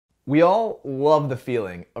We all love the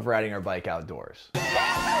feeling of riding our bike outdoors.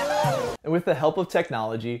 And with the help of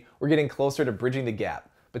technology, we're getting closer to bridging the gap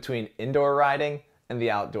between indoor riding and the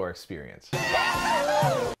outdoor experience.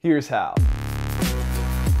 Here's how.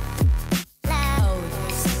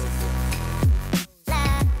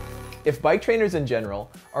 If bike trainers in general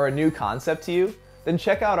are a new concept to you, then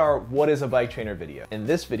check out our What is a Bike Trainer video. In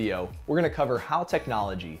this video, we're going to cover how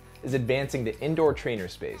technology is advancing the indoor trainer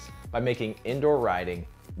space by making indoor riding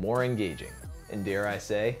more engaging, and dare I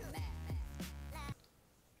say,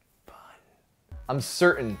 fun. I'm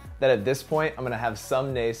certain that at this point, I'm going to have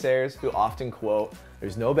some naysayers who often quote,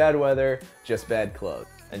 "There's no bad weather, just bad clothes."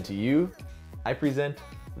 And to you, I present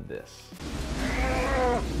this.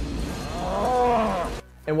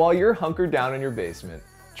 And while you're hunkered down in your basement,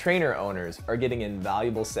 trainer owners are getting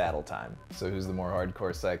invaluable saddle time. So who's the more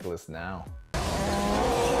hardcore cyclist now?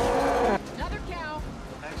 Another cow.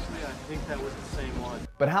 Actually, I think that was the same one.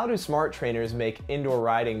 But how do smart trainers make indoor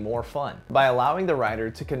riding more fun? By allowing the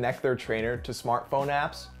rider to connect their trainer to smartphone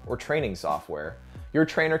apps or training software, your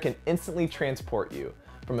trainer can instantly transport you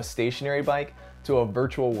from a stationary bike to a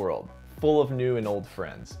virtual world full of new and old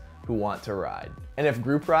friends who want to ride. And if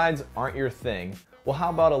group rides aren't your thing, well,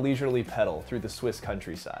 how about a leisurely pedal through the Swiss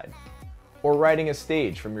countryside? Or riding a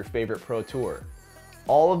stage from your favorite pro tour?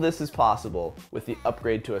 All of this is possible with the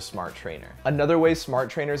upgrade to a smart trainer. Another way smart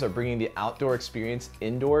trainers are bringing the outdoor experience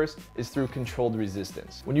indoors is through controlled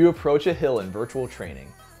resistance. When you approach a hill in virtual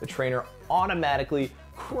training, the trainer automatically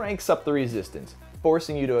cranks up the resistance,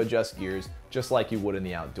 forcing you to adjust gears just like you would in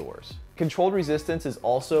the outdoors. Controlled resistance is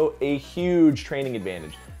also a huge training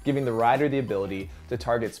advantage, giving the rider the ability to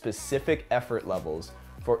target specific effort levels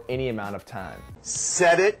for any amount of time.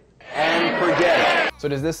 Set it and forget it. So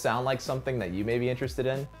does this sound like something that you may be interested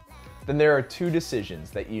in? Then there are two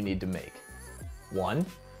decisions that you need to make. One,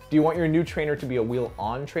 do you want your new trainer to be a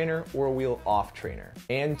wheel-on trainer or a wheel-off trainer?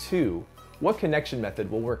 And two, what connection method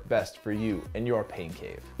will work best for you and your pain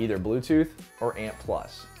cave? Either Bluetooth or ANT+.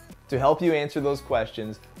 To help you answer those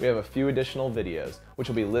questions, we have a few additional videos, which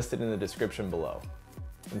will be listed in the description below.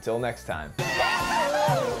 Until next time.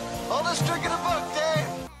 I'll just drink in a book, Dave.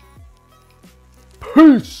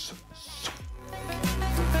 Peace!